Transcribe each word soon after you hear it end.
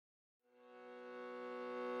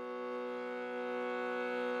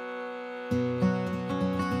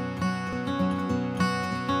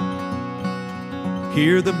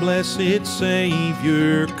Hear the blessed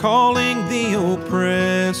Savior calling the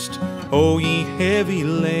oppressed. O ye heavy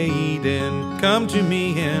laden, come to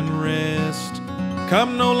me and rest.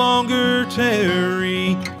 Come no longer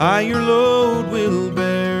tarry, I your load will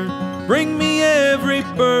bear. Bring me every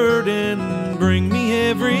burden, bring me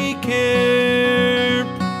every care.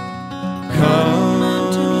 Come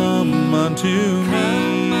unto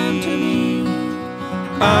me,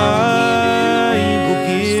 I will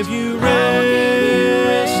give you rest.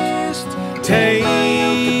 Take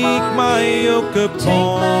my yoke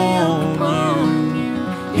upon you.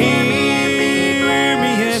 Hear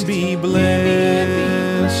me and be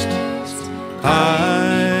blessed.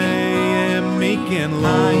 I am meek and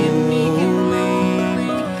lowly.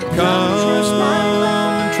 Come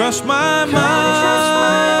and trust my might.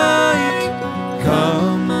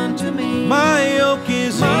 Come, my yoke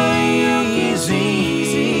is easy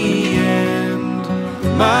and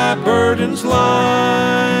my burden's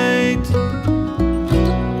light.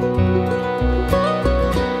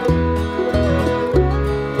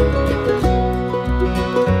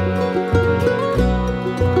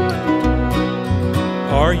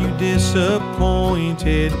 Are you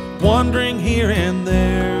disappointed, wandering here and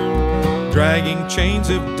there, dragging chains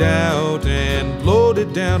of doubt and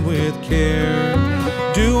loaded down with care?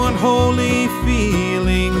 Do unholy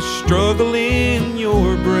feelings struggle in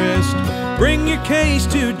your breast? Bring your case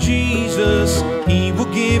to Jesus, He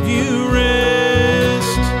will give you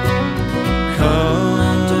rest.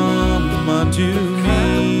 Come unto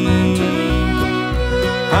me,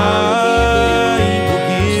 I will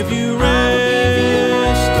give you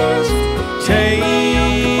rest.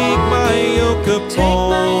 Take my yoke upon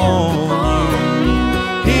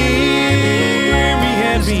you. Hear me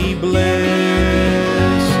and be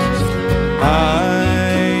blessed. I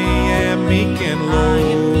am meek and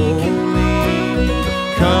lowly.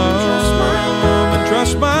 Come and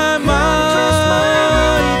trust my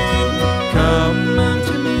might.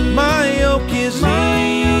 Come, my yoke is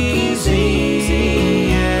easy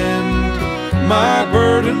and my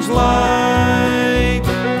burden's light.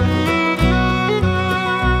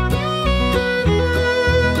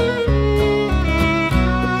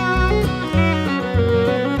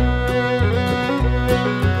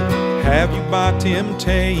 Have you by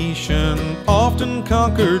temptation often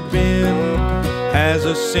conquered been? Has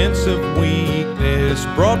a sense of weakness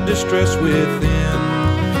brought distress within?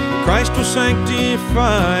 Christ will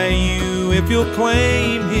sanctify you if you'll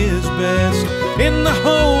claim His best. In the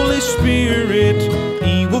Holy Spirit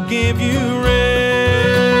He will give you rest.